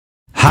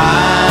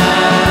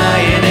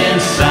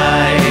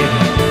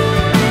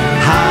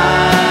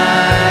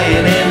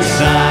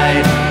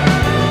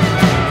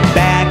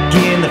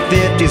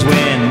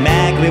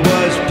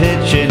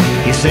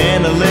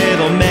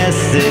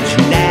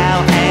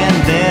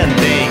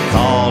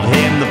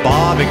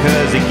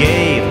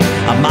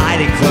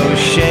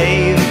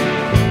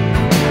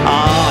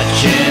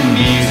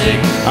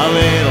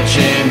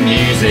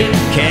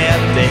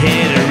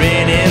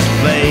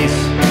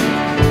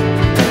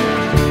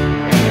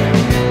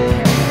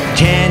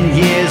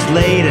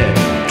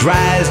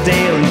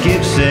Clydesdale and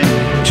Gibson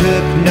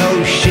took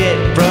no shit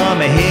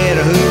from a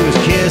hitter who was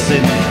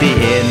kissing the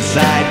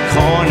inside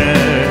corner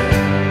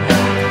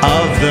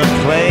of the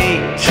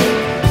plate.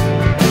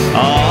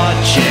 Oh,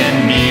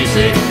 chin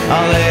music,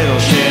 a little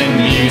chin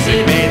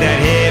music made that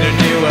hitter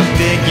do a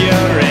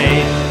figure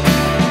eight.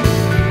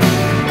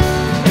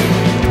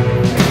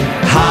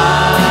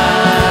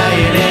 High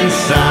and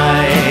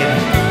inside,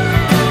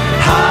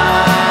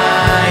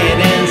 high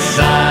and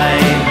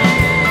inside,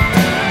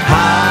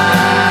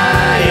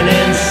 high and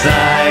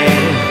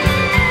inside,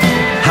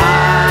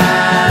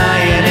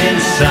 high and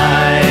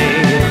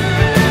inside.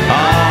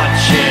 Oh,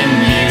 chin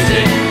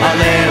music, a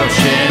little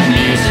chin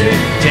music,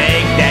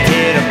 take that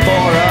hitter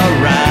for a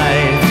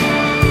ride.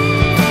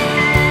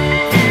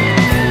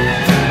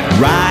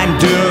 Rhyme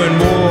doing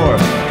more,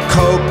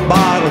 Coke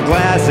bottle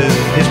glasses.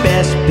 His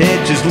best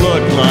pitches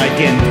looked like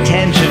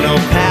intentional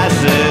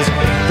passes.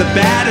 The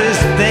batters,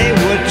 they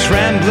were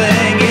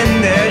trembling in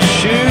their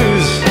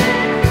shoes.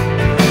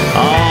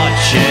 Oh,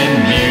 chin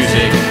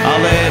music, a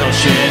little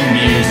chin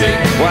music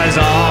was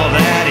all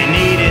that he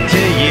needed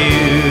to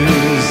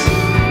use.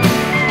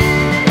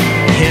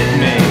 Hit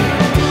me.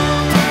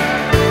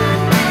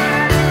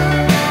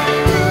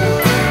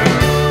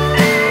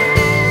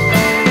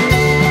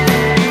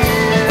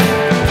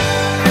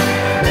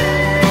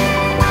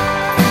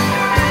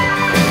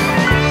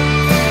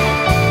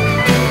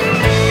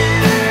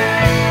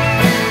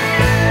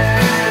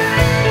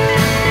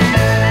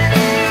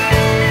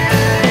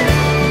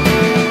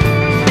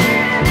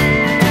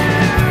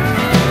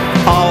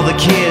 All the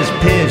kids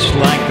pitch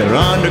like they're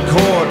under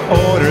court.